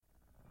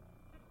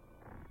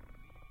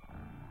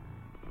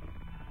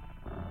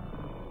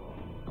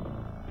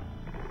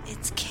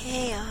It's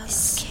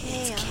chaos.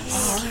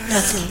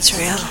 Nothing's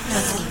real.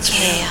 Nothing's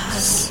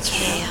chaos.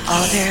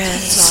 All there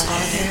is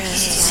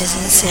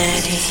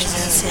insanity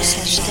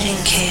and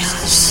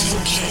chaos.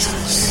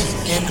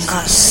 And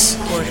us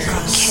ordering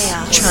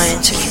chaos,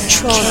 trying to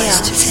control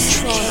us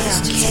through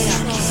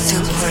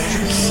order.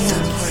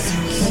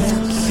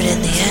 But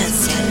in the end,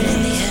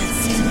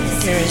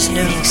 there is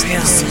no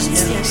real such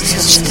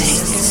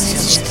thing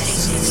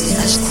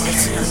as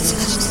order.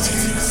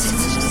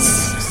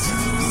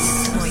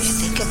 The more you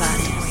think about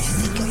it,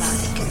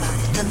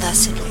 the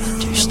less you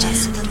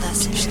understand.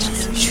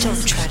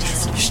 Don't try to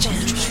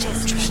understand.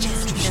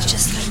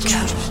 Just let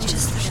go.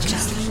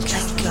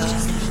 Let go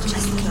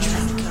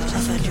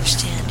of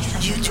understanding.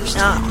 You do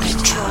not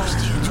control.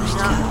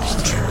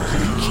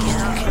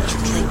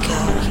 Let go.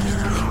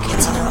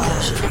 It's an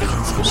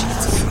illusion.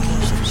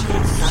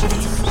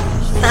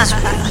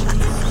 Nothing.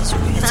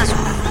 It's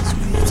real.